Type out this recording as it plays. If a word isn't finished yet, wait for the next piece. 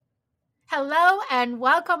Hello and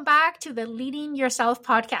welcome back to the Leading Yourself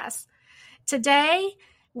podcast. Today,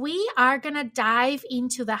 we are going to dive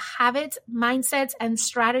into the habits, mindsets, and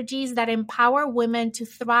strategies that empower women to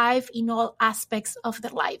thrive in all aspects of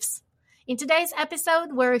their lives. In today's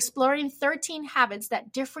episode, we're exploring 13 habits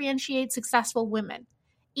that differentiate successful women,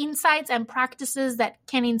 insights and practices that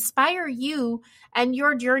can inspire you and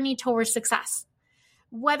your journey towards success.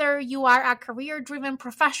 Whether you are a career-driven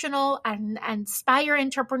professional, an inspired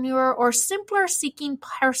entrepreneur, or simply seeking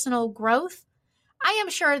personal growth, I am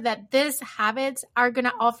sure that these habits are going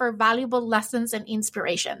to offer valuable lessons and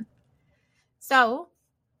inspiration. So,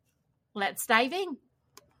 let's dive in.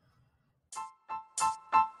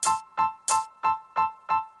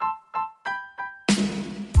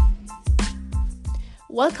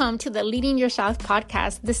 Welcome to the Leading Yourself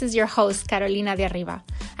podcast. This is your host, Carolina de Arriba.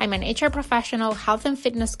 I'm an HR professional, health and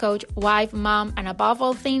fitness coach, wife, mom, and above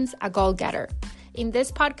all things, a goal-getter. In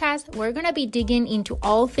this podcast, we're going to be digging into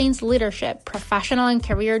all things leadership, professional and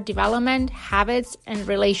career development, habits, and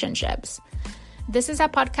relationships. This is a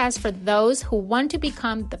podcast for those who want to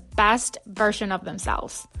become the best version of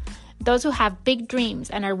themselves. Those who have big dreams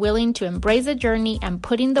and are willing to embrace the journey and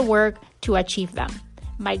put in the work to achieve them.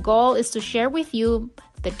 My goal is to share with you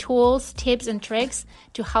the tools, tips, and tricks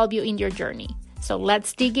to help you in your journey. So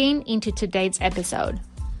let's dig into today's episode.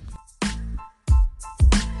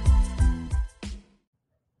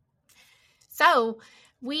 So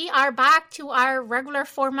we are back to our regular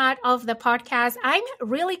format of the podcast. I'm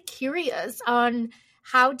really curious on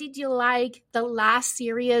how did you like the last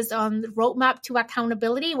series on the Roadmap to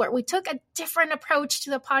Accountability, where we took a different approach to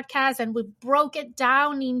the podcast and we broke it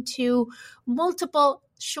down into multiple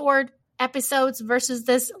short episodes versus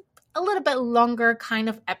this a little bit longer kind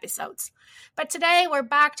of episodes. But today we're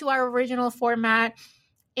back to our original format.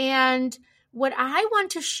 And what I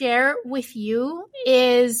want to share with you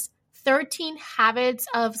is 13 habits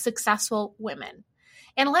of successful women.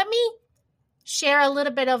 And let me share a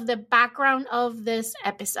little bit of the background of this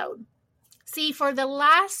episode. See, for the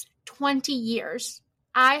last 20 years,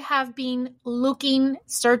 I have been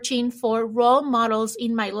searching for role models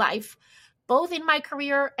in my life, both in my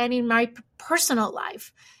career and in my personal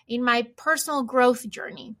life, in my personal growth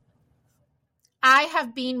journey. I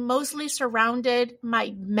have been mostly surrounded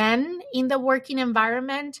by men in the working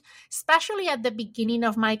environment, especially at the beginning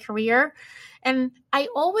of my career. And I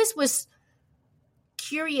always was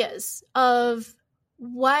curious of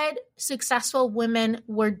what successful women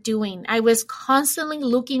were doing. I was constantly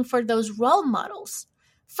looking for those role models.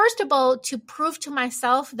 First of all, to prove to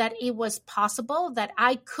myself that it was possible, that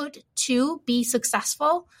I could too be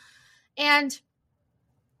successful. And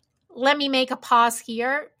let me make a pause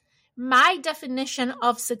here. My definition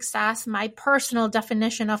of success, my personal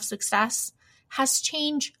definition of success, has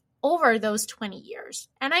changed over those 20 years.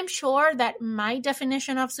 And I'm sure that my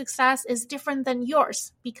definition of success is different than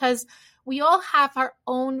yours because we all have our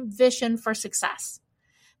own vision for success.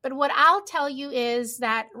 But what I'll tell you is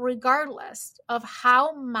that regardless of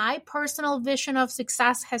how my personal vision of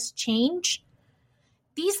success has changed,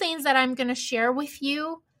 these things that I'm going to share with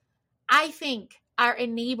you, I think are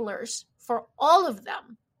enablers for all of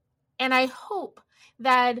them. And I hope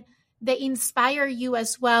that they inspire you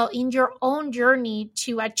as well in your own journey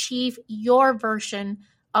to achieve your version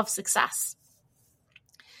of success.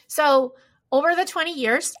 So over the 20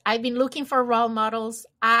 years, I've been looking for role models.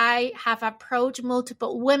 I have approached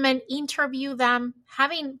multiple women, interview them,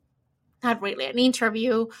 having not really an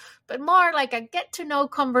interview, but more like a get-to-know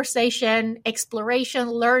conversation, exploration,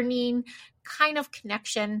 learning, kind of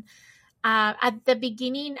connection. At the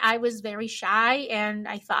beginning, I was very shy and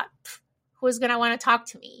I thought, who's going to want to talk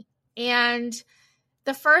to me? And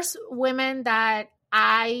the first women that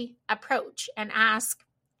I approach and ask,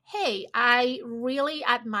 hey, I really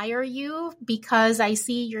admire you because I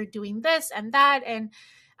see you're doing this and that, and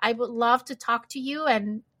I would love to talk to you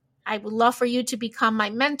and I would love for you to become my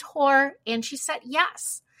mentor. And she said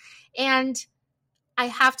yes. And I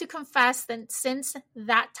have to confess that since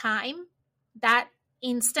that time, that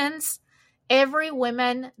instance, every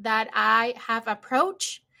woman that I have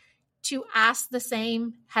approached to ask the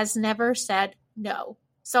same has never said no.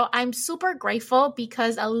 So I'm super grateful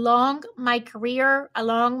because along my career,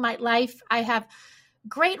 along my life, I have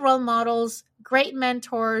great role models, great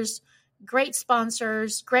mentors, great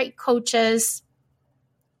sponsors, great coaches,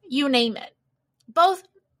 you name it, both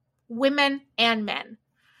women and men.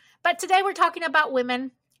 But today we're talking about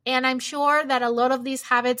women, and I'm sure that a lot of these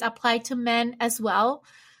habits apply to men as well.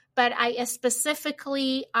 But I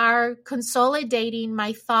specifically are consolidating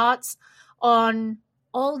my thoughts on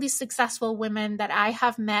all these successful women that I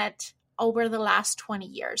have met over the last 20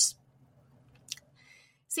 years.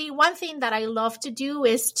 See, one thing that I love to do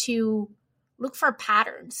is to look for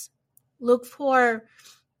patterns. Look for,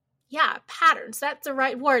 patterns. That's the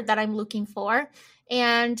right word that I'm looking for.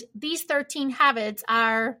 And these 13 habits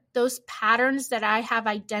are those patterns that I have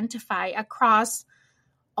identified across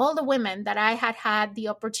all the women that I had the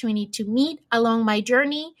opportunity to meet along my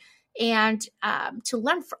journey and to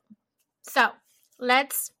learn from. So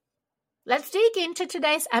let's dig into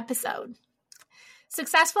today's episode.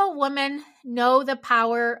 Successful women know the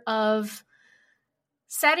power of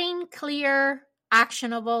setting clear,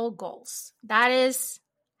 actionable goals. That is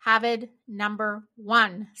habit number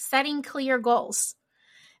 1, setting clear goals.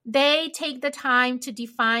 They take the time to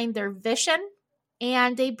define their vision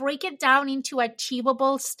and they break it down into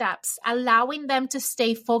achievable steps, allowing them to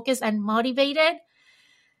stay focused and motivated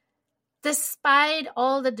despite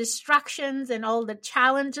all the distractions and all the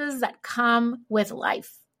challenges that come with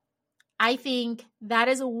life. I think that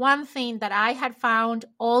is one thing that I had found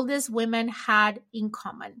all these women had in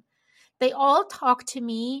common. They all talk to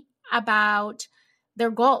me about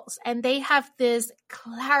their goals and they have this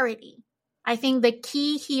clarity. I think the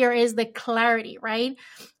key here is the clarity, right?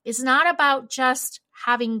 It's not about just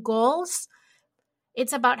having goals.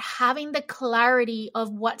 It's about having the clarity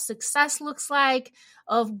of what success looks like,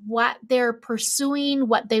 of what they're pursuing,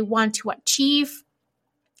 what they want to achieve.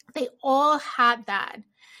 They all had that.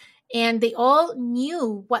 And they all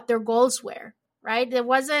knew what their goals were, right? There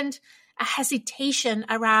wasn't a hesitation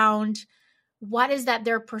around what is that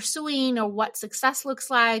they're pursuing or what success looks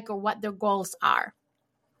like or what their goals are.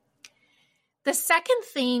 The second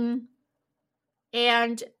thing,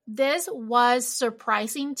 and this was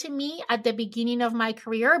surprising to me at the beginning of my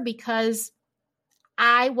career because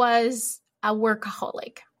I was a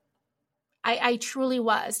workaholic. I truly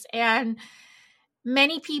was. And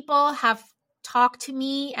many people have talked to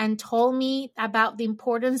me and told me about the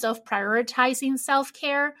importance of prioritizing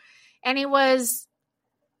self-care. And it wasn't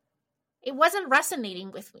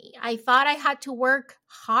resonating with me. I thought I had to work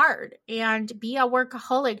hard and be a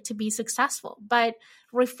workaholic to be successful. But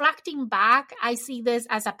reflecting back, I see this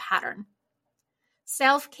as a pattern.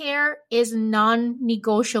 Self-care is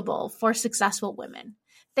non-negotiable for successful women.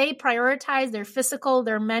 They prioritize their physical,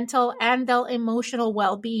 their mental, and their emotional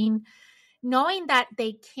well-being, knowing that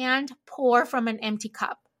they can't pour from an empty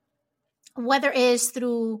cup, whether it is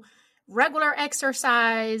through regular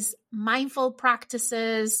exercise, mindful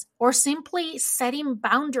practices, or simply setting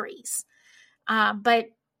boundaries. But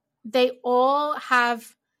they all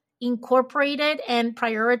have incorporated and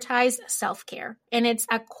prioritized self-care, and it's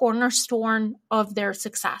a cornerstone of their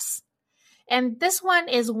success. And this one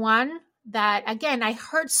is one that, again, I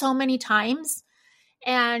heard so many times,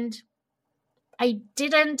 and I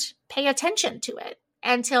didn't pay attention to it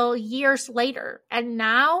until years later. And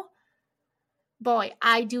now, boy,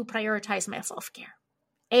 I do prioritize my self-care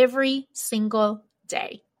every single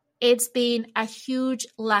day. It's been a huge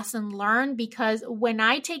lesson learned because when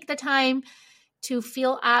I take the time to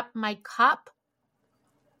fill up my cup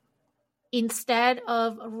instead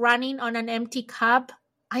of running on an empty cup,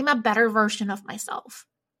 I'm a better version of myself.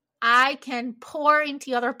 I can pour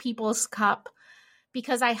into other people's cup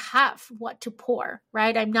because I have what to pour,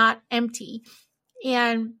 right? I'm not empty.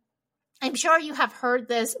 And I'm sure you have heard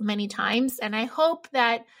this many times, and I hope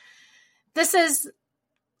that this is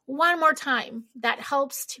one more time that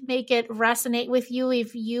helps to make it resonate with you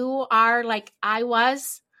if you are like I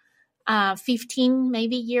was 15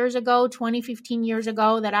 maybe years ago, 20, 15 years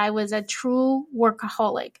ago, that I was a true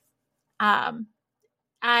workaholic. I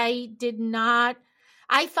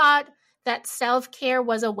thought that self-care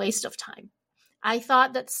was a waste of time. I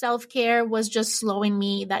thought that self-care was just slowing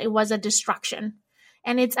me, that it was a distraction.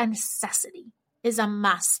 And it's a necessity, it's a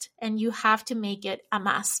must. And you have to make it a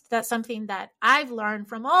must. That's something that I've learned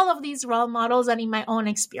from all of these role models and in my own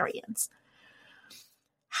experience.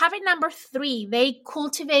 Habit number 3, they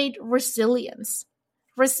cultivate resilience.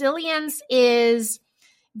 Resilience is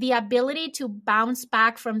the ability to bounce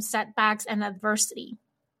back from setbacks and adversity.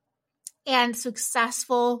 And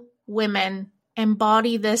successful women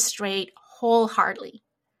embody this trait wholeheartedly.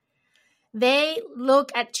 They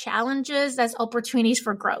look at challenges as opportunities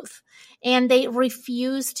for growth, and they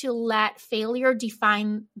refuse to let failure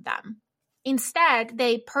define them. Instead,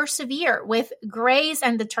 they persevere with grace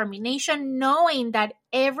and determination, knowing that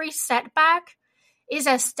every setback is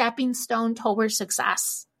a stepping stone towards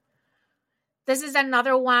success. This is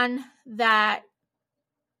another one that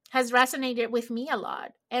has resonated with me a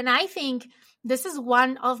lot. And I think this is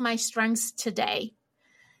one of my strengths today.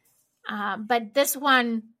 But this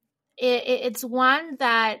one, it's one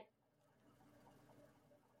that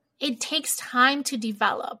it takes time to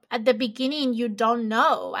develop. At the beginning, you don't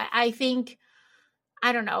know. I think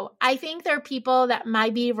I don't know. I think there are people that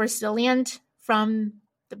might be resilient from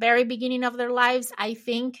the very beginning of their lives. I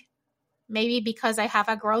think maybe because I have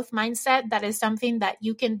a growth mindset, that is something that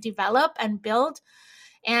you can develop and build.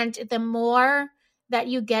 And the more that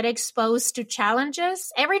you get exposed to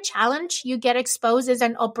challenges, every challenge you get exposed is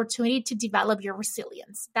an opportunity to develop your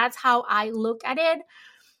resilience. That's how I look at it.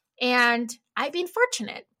 And I've been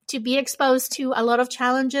fortunate to be exposed to a lot of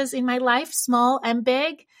challenges in my life, small and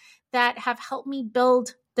big, that have helped me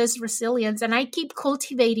build this resilience. And I keep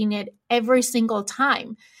cultivating it every single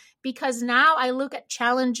time, because now I look at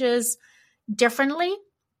challenges differently.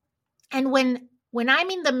 And when I'm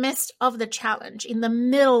in the midst of the challenge, in the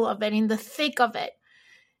middle of it, in the thick of it,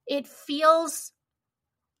 it feels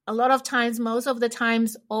a lot of times, most of the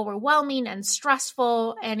times, overwhelming and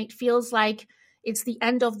stressful. And it feels like it's the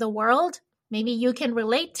end of the world. Maybe you can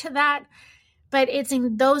relate to that. But it's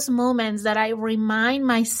in those moments that I remind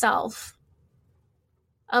myself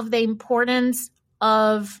of the importance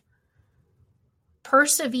of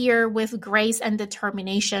persevere with grace and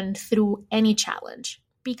determination through any challenge.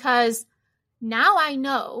 Because now I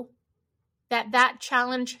know that that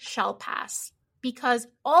challenge shall pass, because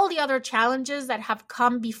all the other challenges that have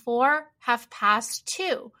come before have passed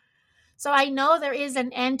too. So I know there is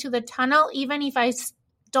an end to the tunnel, even if I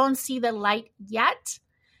don't see the light yet,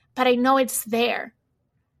 but I know it's there.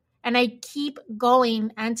 And I keep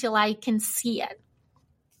going until I can see it.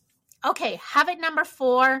 Okay, habit number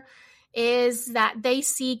 4 is that they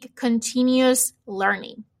seek continuous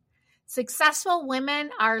learning. Successful women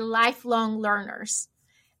are lifelong learners.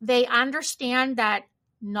 They understand that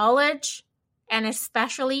knowledge, and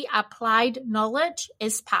especially applied knowledge,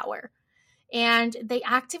 is power. And they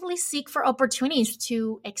actively seek for opportunities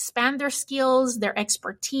to expand their skills, their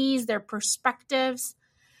expertise, their perspectives,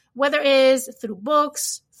 whether it is through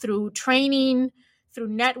books, through training, through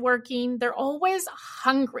networking. They're always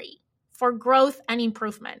hungry for growth and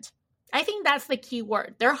improvement. I think that's the key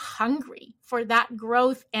word. They're hungry for that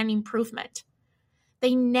growth and improvement.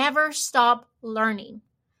 They never stop learning.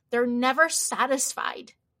 They're never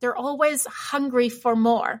satisfied. They're always hungry for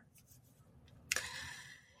more.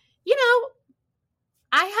 You know,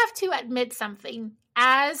 I have to admit something.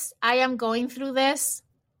 As I am going through this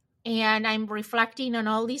and I'm reflecting on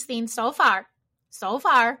all these things so far,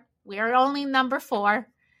 we are only number 4,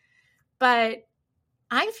 but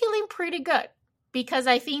I'm feeling pretty good, because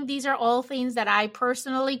I think these are all things that I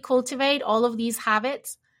personally cultivate, all of these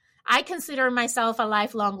habits. I consider myself a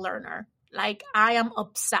lifelong learner. Like, I am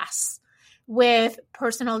obsessed with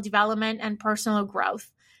personal development and personal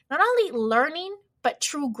growth. Not only learning, but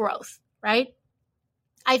true growth, right?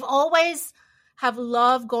 I've always have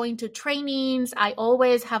loved going to trainings. I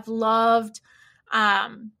always have loved,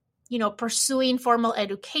 pursuing formal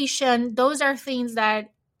education. Those are things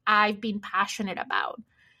that I've been passionate about.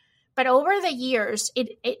 But over the years,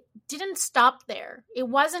 it didn't stop there. It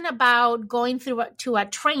wasn't about going to a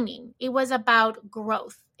training. It was about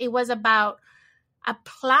growth. It was about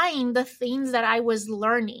applying the things that I was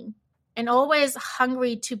learning, and always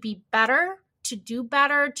hungry to be better, to do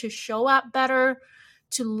better, to show up better,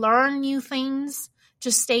 to learn new things,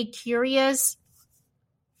 to stay curious.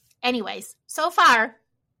 Anyways, so far,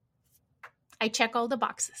 I check all the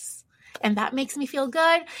boxes. And that makes me feel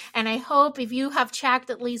good. And I hope if you have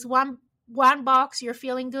checked at least one box, you're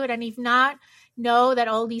feeling good. And if not, know that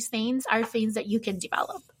all these things are things that you can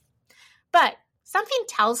develop. But something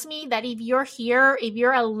tells me that if you're here, if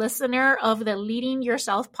you're a listener of the Leading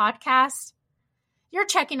Yourself podcast, you're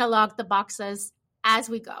checking along the boxes as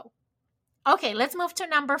we go. Okay, let's move to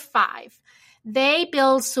number 5. They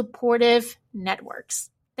build supportive networks.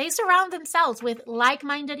 They surround themselves with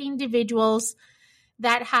like-minded individuals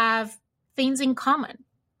that have things in common,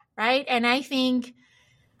 right? And I think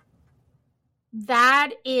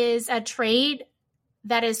that is a trait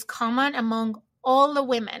that is common among all the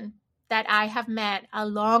women that I have met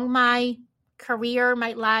along my career,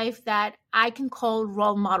 my life, that I can call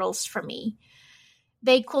role models for me.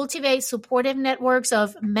 They cultivate supportive networks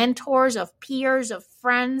of mentors, of peers, of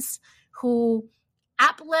friends who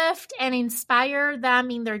uplift and inspire them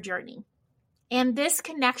in their journey. And these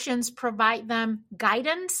connections provide them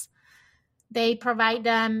guidance. They provide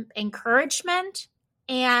them encouragement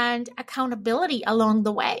and accountability along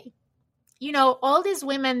the way. You know, all these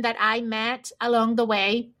women that I met along the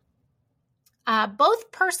way,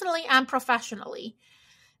 both personally and professionally,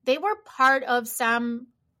 they were part of some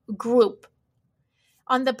group.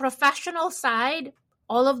 On the professional side,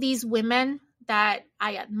 all of these women that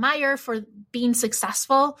I admire for being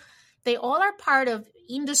successful, they all are part of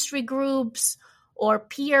industry groups or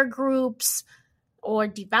peer groups, or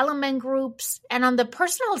development groups, and on the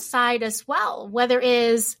personal side as well, whether it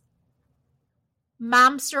is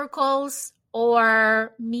mom circles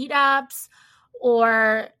or meetups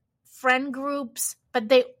or friend groups, but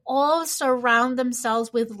they all surround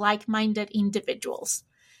themselves with like-minded individuals.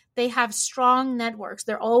 They have strong networks.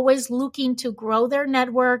 They're always looking to grow their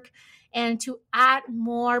network and to add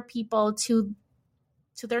more people to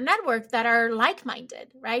their network that are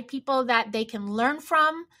like-minded, right? People that they can learn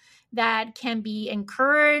from, that can be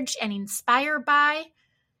encouraged and inspired by,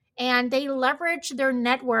 and they leverage their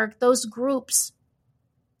network, those groups,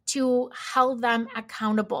 to hold them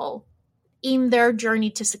accountable in their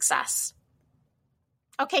journey to success.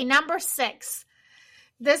 Okay, number 6.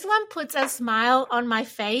 This one puts a smile on my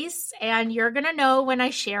face, and you're going to know when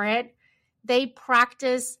I share it. They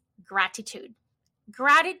practice gratitude.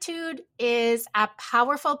 Gratitude is a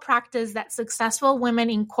powerful practice that successful women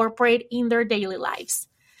incorporate in their daily lives.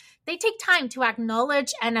 They take time to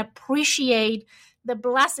acknowledge and appreciate the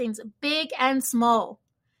blessings, big and small,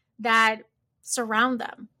 that surround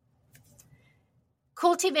them.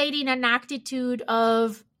 Cultivating an attitude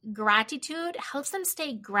of gratitude helps them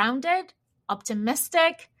stay grounded,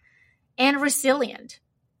 optimistic, and resilient,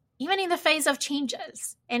 even in the face of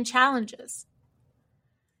changes and challenges.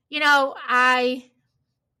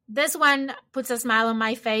 This one puts a smile on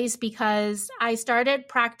my face because I started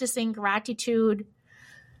practicing gratitude,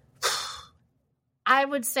 I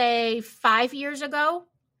would say 5 years ago.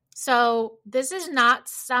 So this is not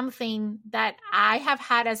something that I have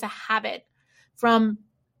had as a habit from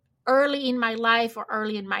early in my life or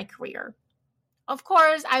early in my career. Of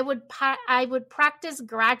course, I would practice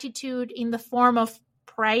gratitude in the form of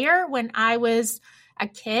prayer when I was a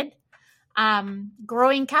kid.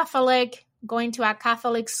 Growing Catholic, going to a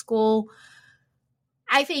Catholic school,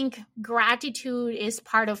 I think gratitude is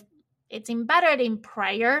it's embedded in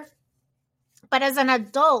prayer. But as an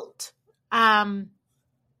adult,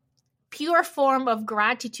 pure form of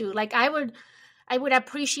gratitude, like I would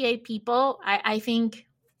appreciate people. I think,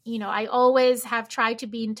 I always have tried to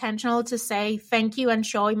be intentional to say thank you and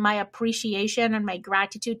showing my appreciation and my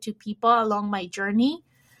gratitude to people along my journey.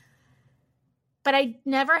 But I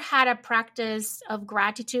never had a practice of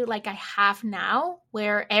gratitude like I have now,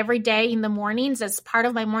 where every day in the mornings, as part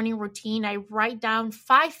of my morning routine, I write down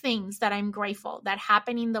 5 things that I'm grateful that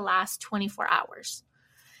happened in the last 24 hours.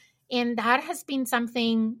 And that has been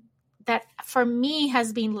something that for me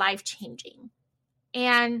has been life-changing.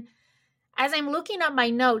 And as I'm looking at my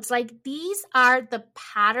notes, like these are the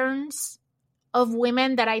patterns of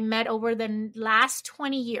women that I met over the last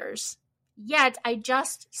 20 years. Yet I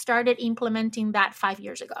just started implementing that 5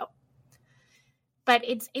 years ago. But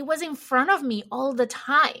it was in front of me all the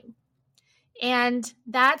time. And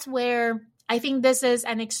that's where I think this is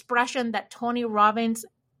an expression that Tony Robbins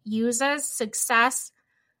uses. Success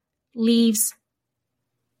leaves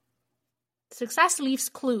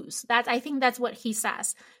clues. I think that's what he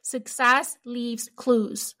says. Success leaves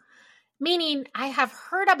clues. Meaning I have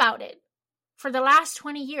heard about it for the last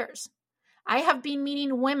 20 years. I have been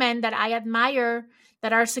meeting women that I admire,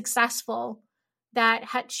 that are successful, that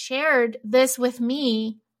had shared this with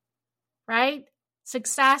me, right?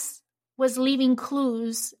 Success was leaving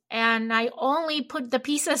clues, and I only put the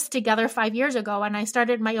pieces together 5 years ago, and I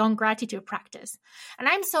started my own gratitude practice. And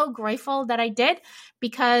I'm so grateful that I did,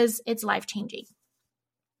 because it's life-changing.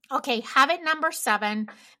 Okay, habit number 7,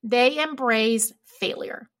 they embrace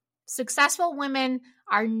failure. Successful women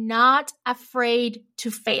are not afraid to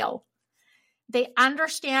fail. They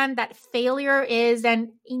understand that failure is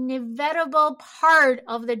an inevitable part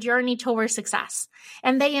of the journey towards success.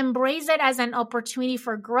 And they embrace it as an opportunity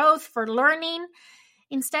for growth, for learning.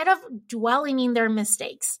 Instead of dwelling in their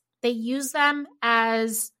mistakes, they use them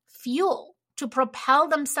as fuel to propel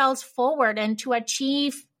themselves forward and to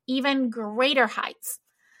achieve even greater heights.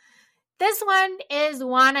 This one is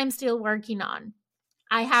one I'm still working on.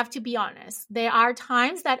 I have to be honest. There are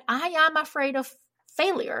times that I am afraid of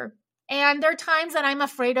failure. And there are times that I'm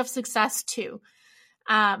afraid of success too.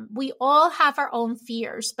 We all have our own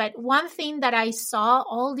fears, but one thing that I saw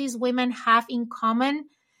all these women have in common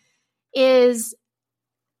is,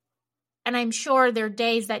 and I'm sure there are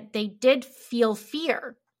days that they did feel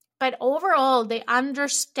fear, but overall they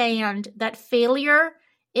understand that failure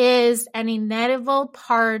is an inevitable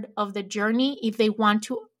part of the journey if they want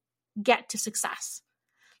to get to success.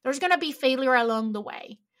 There's going to be failure along the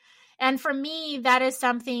way. And for me, that is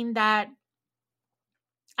something that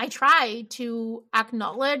I try to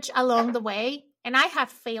acknowledge along the way. And I have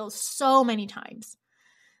failed so many times,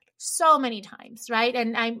 right?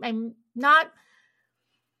 And I'm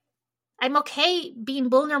okay being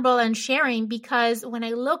vulnerable and sharing, because when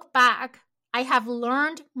I look back, I have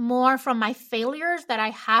learned more from my failures than I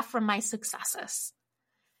have from my successes.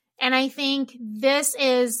 And I think this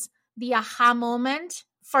is the aha moment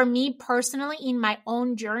for me personally in my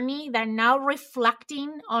own journey, that now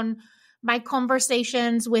reflecting on my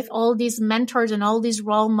conversations with all these mentors and all these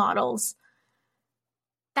role models,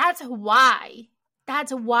 that's why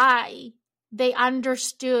they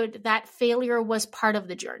understood that failure was part of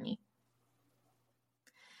the journey.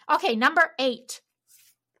 Okay, number 8,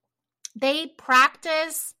 they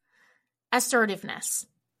practice assertiveness.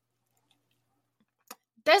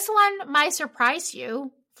 This one might surprise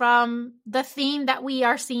you from the theme that we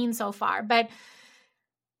are seeing so far, but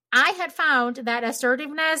I had found that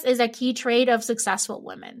assertiveness is a key trait of successful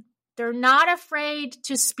women. They're not afraid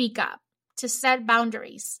to speak up, to set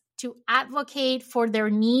boundaries, to advocate for their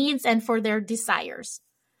needs and for their desires.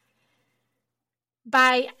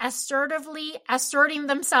 By assertively asserting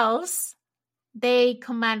themselves, they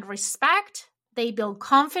command respect, they build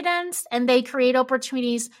confidence, and they create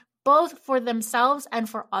opportunities both for themselves and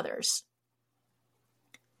for others.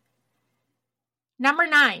 Number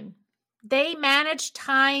 9, they manage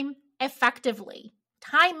time effectively.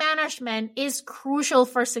 Time management is crucial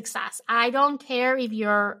for success. I don't care if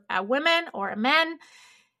you're a woman or a man.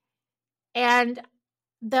 And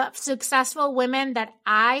the successful women that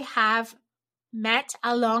I have met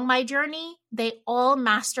along my journey, they all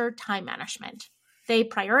master time management. They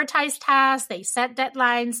prioritize tasks, they set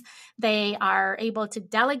deadlines, they are able to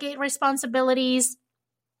delegate responsibilities.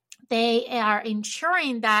 They are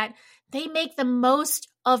ensuring that they make the most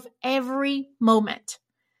of every moment.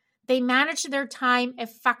 They manage their time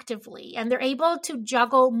effectively, and they're able to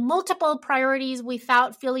juggle multiple priorities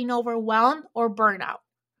without feeling overwhelmed or burnout.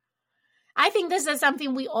 I think this is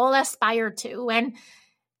something we all aspire to. And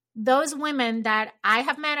those women that I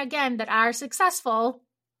have met, again, that are successful,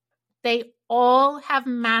 they all have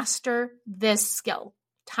mastered this skill,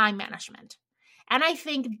 time management. And I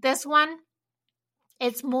think this one,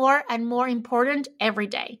 it's more and more important every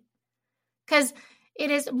day, because it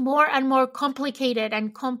is more and more complicated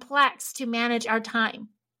and complex to manage our time.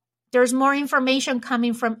 There's more information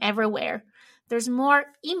coming from everywhere. There's more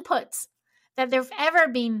inputs than there've ever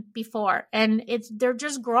been before, and they're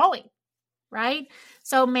just growing, right?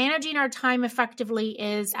 So managing our time effectively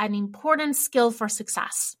is an important skill for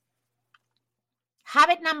success.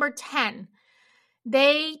 Habit number 10,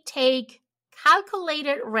 they take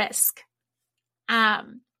calculated risk.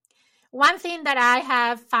 One thing that I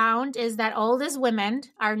have found is that all these women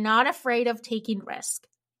are not afraid of taking risk,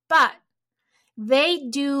 but they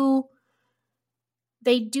do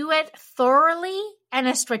it thoroughly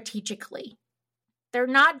and strategically. They're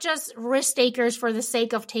not just risk takers for the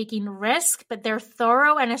sake of taking risk, but they're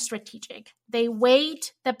thorough and strategic. They weigh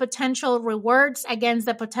the potential rewards against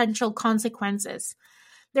the potential consequences.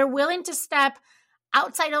 They're willing to step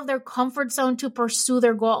outside of their comfort zone to pursue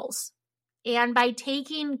their goals. And by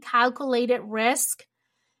taking calculated risk,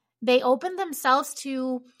 they open themselves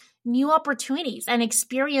to new opportunities and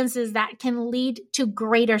experiences that can lead to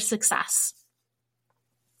greater success.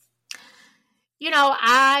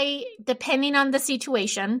 Depending on the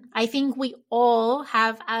situation, I think we all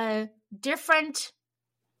have a different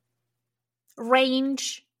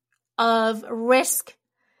range of risk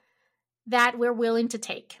that we're willing to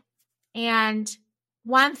take. And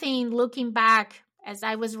one thing, looking back, as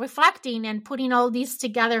I was reflecting and putting all these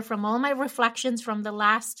together from all my reflections from the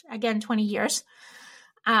last, 20 years,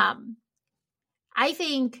 I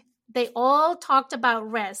think they all talked about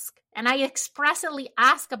risk. And I expressly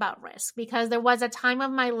asked about risk because there was a time of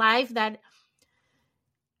my life that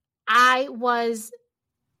I was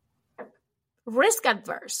risk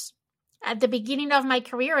adverse at the beginning of my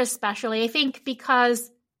career, especially. I think because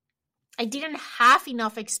I didn't have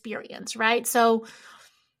enough experience, right? So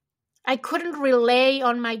I couldn't rely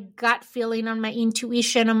on my gut feeling, on my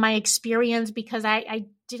intuition, on my experience because I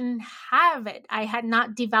didn't have it. I had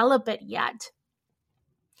not developed it yet.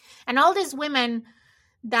 And all these women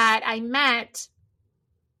that I met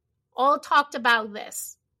all talked about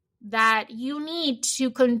this, that you need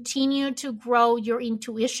to continue to grow your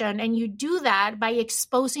intuition. And you do that by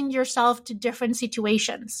exposing yourself to different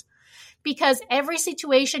situations. Because every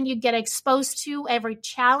situation you get exposed to, every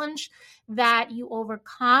challenge that you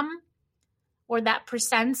overcome or that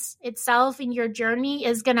presents itself in your journey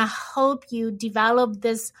is going to help you develop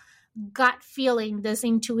this gut feeling, this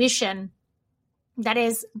intuition that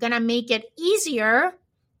is going to make it easier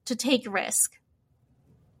to take risk.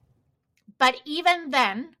 But even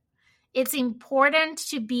then, it's important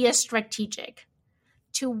to be strategic,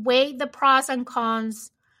 to weigh the pros and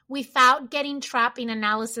cons without getting trapped in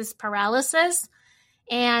analysis paralysis,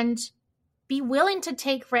 and be willing to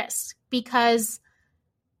take risks. because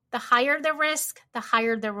the higher the risk, the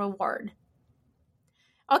higher the reward.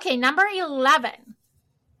 Okay, number 11,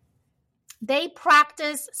 they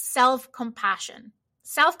practice self-compassion.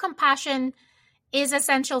 Self-compassion is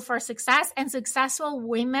essential for success, and successful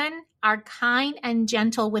women are kind and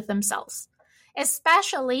gentle with themselves,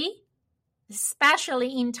 especially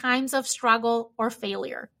in times of struggle or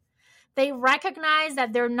failure. They recognize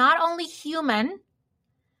that they're not only human,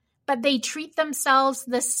 but they treat themselves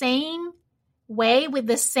the same way, with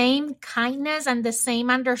the same kindness and the same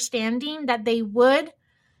understanding that they would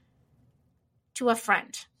to a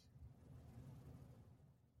friend.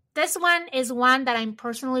 This one is one that I'm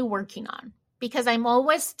personally working on because I'm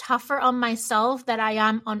always tougher on myself than I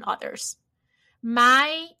am on others.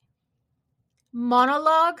 My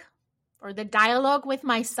monologue or the dialogue with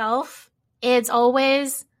myself is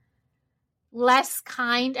always less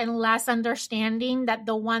kind and less understanding than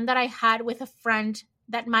the one that I had with a friend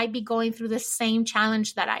that might be going through the same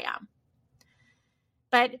challenge that I am.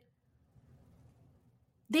 But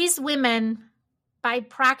these women, by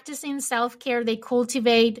practicing self-care, they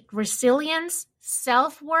cultivate resilience,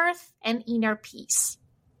 self-worth, and inner peace.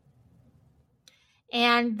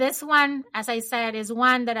 And this one, as I said, is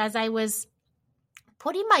one that as I was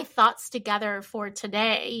putting my thoughts together for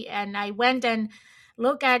today, and I went and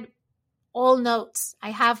looked at all notes.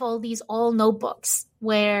 I have all these old notebooks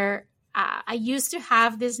where I used to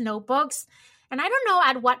have these notebooks, and I don't know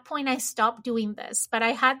at what point I stopped doing this, but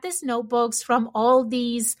I had these notebooks from all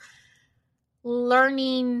these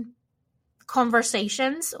learning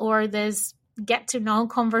conversations or this get to know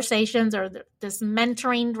conversations or this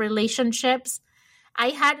mentoring relationships. I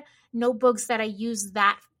had notebooks that I used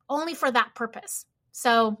that only for that purpose.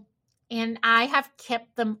 So, and I have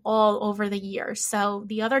kept them all over the years. So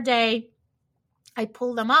the other day I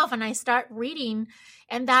pulled them off and I start reading,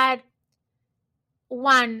 and that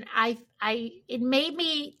one, it made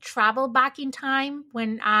me travel back in time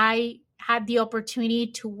when I had the opportunity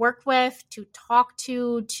to work with, to talk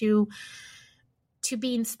to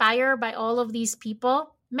be inspired by all of these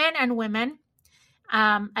people, men and women.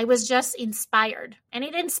 I was just inspired, and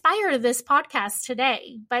it inspired this podcast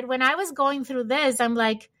today. But when I was going through this,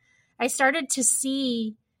 I started to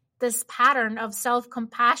see this pattern of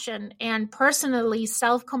self-compassion, and personally,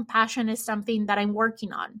 self-compassion is something that I'm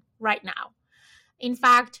working on right now. In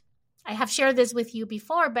fact, I have shared this with you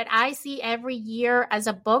before, but I see every year as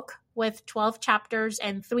a book with 12 chapters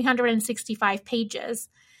and 365 pages.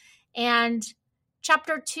 And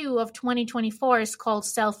Chapter 2 of 2024 is called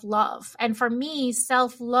Self-Love. And for me,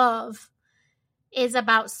 self-love is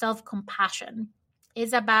about self-compassion.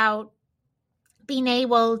 It's about being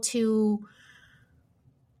able to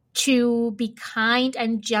be kind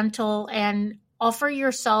and gentle and offer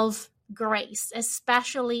yourself grace,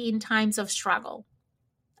 especially in times of struggle.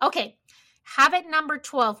 Okay, habit number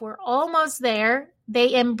 12. We're almost there.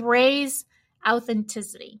 They embrace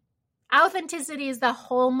authenticity. Authenticity is the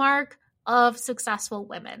hallmark of successful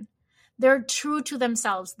women. They're true to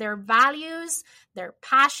themselves, their values, their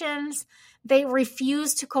passions. They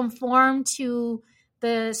refuse to conform to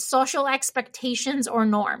the social expectations or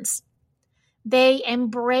norms. They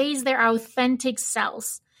embrace their authentic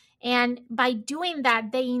selves. And by doing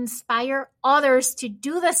that, they inspire others to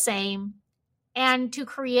do the same and to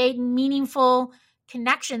create meaningful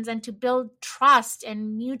connections and to build trust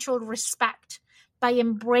and mutual respect by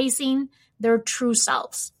embracing their true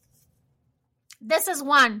selves. This is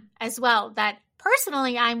one as well that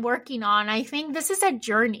personally I'm working on. I think this is a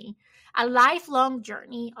journey, a lifelong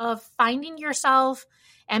journey of finding yourself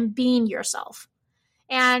and being yourself.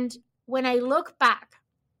 And when I look back,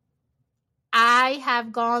 I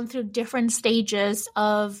have gone through different stages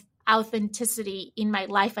of authenticity in my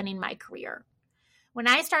life and in my career. When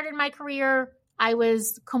I started my career, I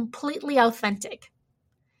was completely authentic.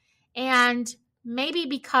 And maybe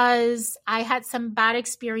because I had some bad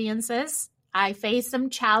experiences, I faced some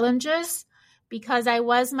challenges because I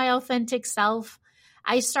was my authentic self.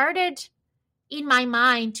 I started in my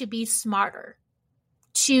mind to be smarter,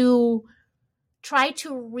 to try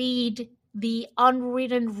to read the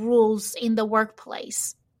unwritten rules in the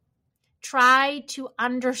workplace, try to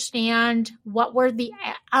understand what were the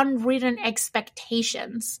unwritten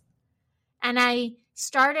expectations. And I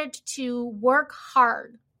started to work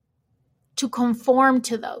hard to conform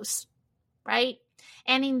to those, right?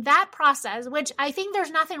 And in that process, which I think there's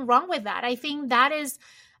nothing wrong with that. I think that is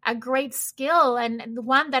a great skill and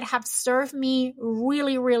one that have served me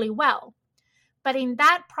really, really well. But in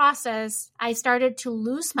that process, I started to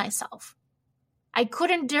lose myself. I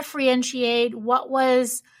couldn't differentiate what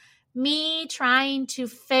was me trying to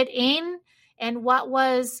fit in and what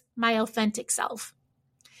was my authentic self.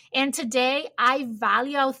 And today I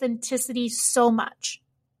value authenticity so much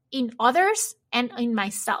in others and in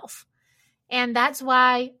myself. And that's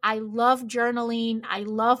why I love journaling. I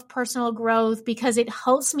love personal growth because it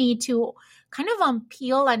helps me to kind of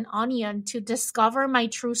peel an onion to discover my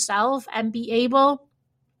true self and be able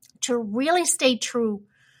to really stay true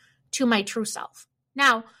to my true self.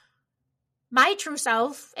 Now, my true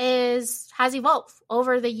self has evolved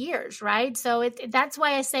over the years, right? So that's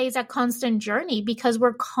why I say it's a constant journey because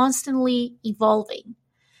we're constantly evolving.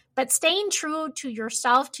 But staying true to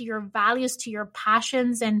yourself, to your values, to your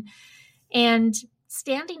passions, and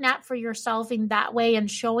standing up for yourself in that way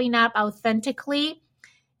and showing up authentically,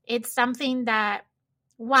 it's something that,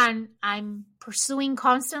 one, I'm pursuing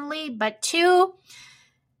constantly, but two,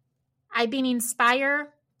 I've been inspired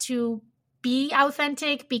to be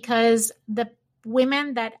authentic because the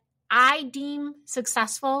women that I deem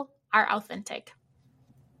successful are authentic.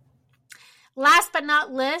 Last but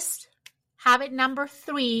not least, habit number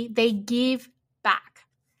 3, they give back.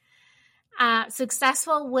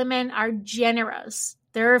 Successful women are generous.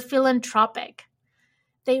 They're philanthropic.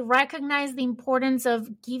 They recognize the importance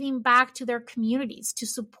of giving back to their communities, to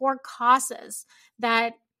support causes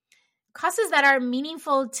that are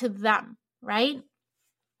meaningful to them, right?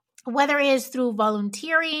 Whether it is through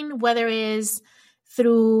volunteering, whether it is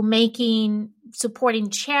through supporting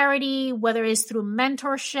charity, whether it is through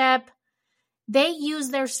mentorship, they use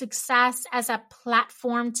their success as a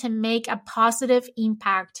platform to make a positive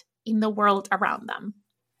impact in the world around them.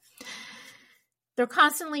 They're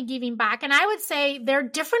constantly giving back. And I would say there are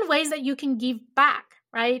different ways that you can give back,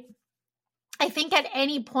 right? I think at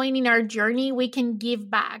any point in our journey, we can give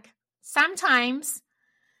back. Sometimes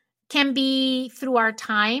can be through our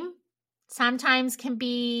time. Sometimes can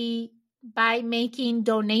be by making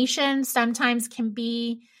donations. Sometimes can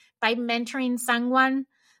be by mentoring someone.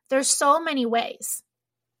 There's so many ways.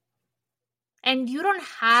 And you don't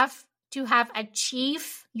have to have achieved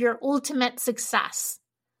your ultimate success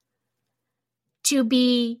to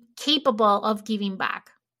be capable of giving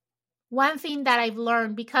back. One thing that I've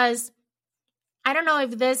learned, because I don't know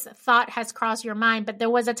if this thought has crossed your mind, but there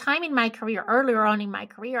was a time in my career, earlier on in my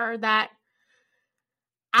career, that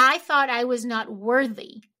I thought I was not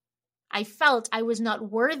worthy. I felt I was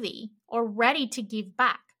not worthy or ready to give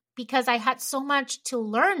back because I had so much to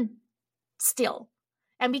learn still.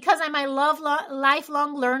 And because I'm a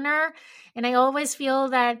lifelong learner and I always feel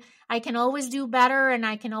that I can always do better and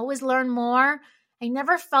I can always learn more, I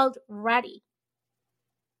never felt ready.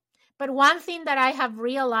 But one thing that I have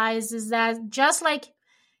realized is that just like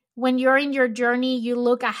when you're in your journey, you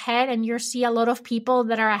look ahead and you see a lot of people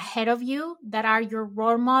that are ahead of you, that are your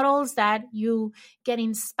role models, that you get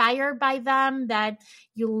inspired by them, that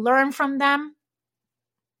you learn from them.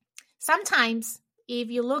 Sometimes if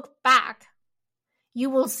you look back, you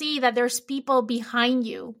will see that there's people behind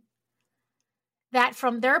you that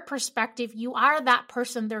from their perspective, you are that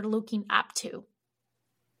person they're looking up to.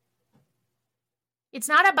 It's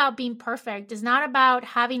not about being perfect. It's not about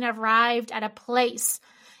having arrived at a place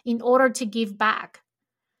in order to give back.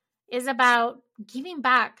 It's about giving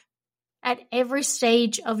back at every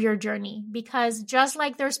stage of your journey, because just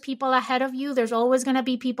like there's people ahead of you, there's always going to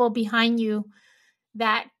be people behind you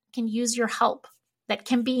that can use your help, that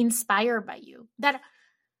can be inspired by you, that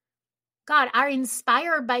God are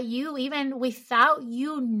inspired by you even without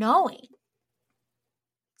you knowing.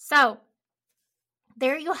 So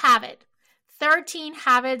there you have it. 13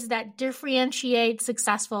 habits that differentiate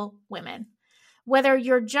successful women. Whether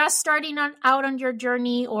you're just starting out on your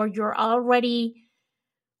journey or you're already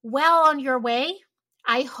well on your way,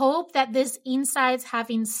 I hope that these insights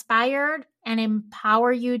have inspired and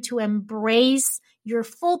empower you to embrace your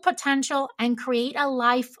full potential and create a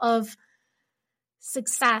life of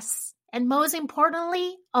success, and most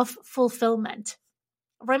importantly, of fulfillment.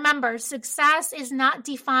 Remember, success is not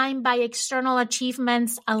defined by external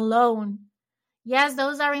achievements alone. Yes,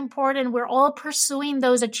 those are important. We're all pursuing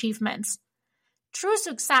those achievements. True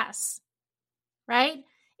success, right,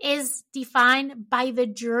 is defined by the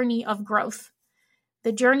journey of growth,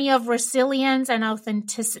 the journey of resilience and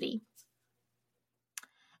authenticity.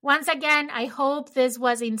 Once again, I hope this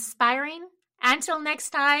was inspiring. Until next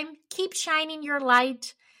time, keep shining your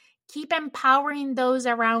light. Keep empowering those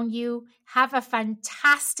around you. Have a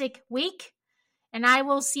fantastic week. And I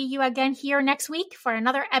will see you again here next week for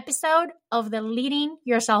another episode of the Leading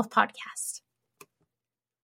Yourself podcast.